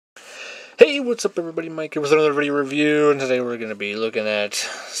Hey, what's up everybody, Mike here with another video review, and today we're going to be looking at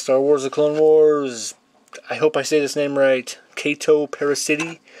Star Wars The Clone Wars. I hope I say this name right. Cato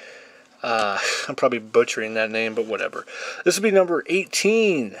Parasitti. I'm probably butchering that name, but whatever. This will be number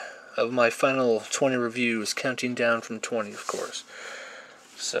 18 of my final 20 reviews, counting down from 20, of course.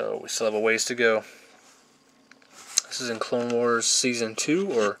 So, we still have a ways to go. This is in Clone Wars Season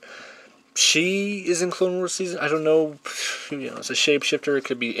 2, or she is in Clone Wars Season, I don't know, it's a shapeshifter, it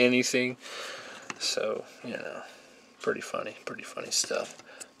could be anything, so, pretty funny stuff.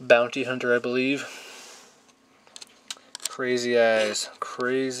 Bounty Hunter, I believe. Crazy eyes,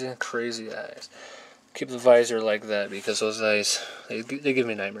 crazy eyes. Keep the visor like that, because those eyes, they give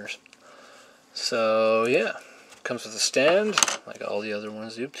me nightmares. So, yeah. Comes with a stand, like all the other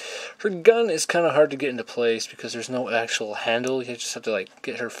ones do. Her gun is kind of hard to get into place because there's no actual handle. You just have to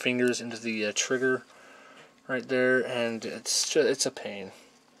get her fingers into the trigger right there, and it's a pain.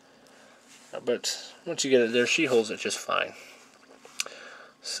 But once you get it there, she holds it just fine.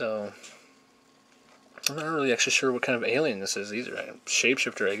 So I'm not really actually sure what kind of alien this is either.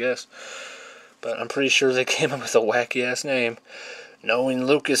 Shapeshifter, I guess. But I'm pretty sure they came up with a wacky ass name, knowing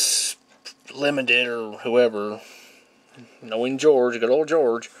Lucas Limited or whoever, knowing George, good old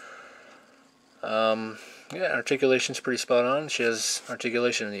George. Yeah, articulation's pretty spot on. She has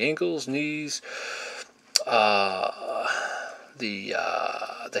articulation in the ankles, knees, the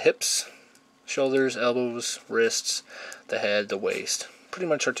hips, shoulders, elbows, wrists, the head, the waist. Pretty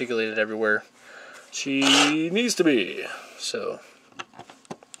much articulated everywhere she needs to be. So,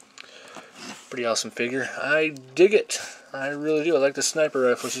 pretty awesome figure. I dig it. I really do. I like the sniper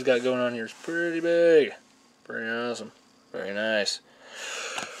rifle she's got going on here. It's pretty big. Pretty awesome. Very nice.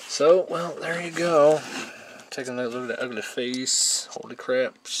 So, well, there you go. Taking a look at that ugly face. Holy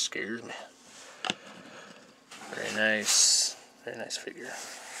crap. Scares me. Very nice. Very nice figure.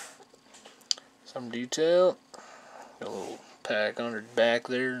 Some detail. Got a little pack on her back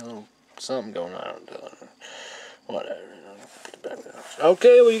there. A little something going on. Whatever.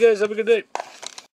 Okay, well, you guys have a good day.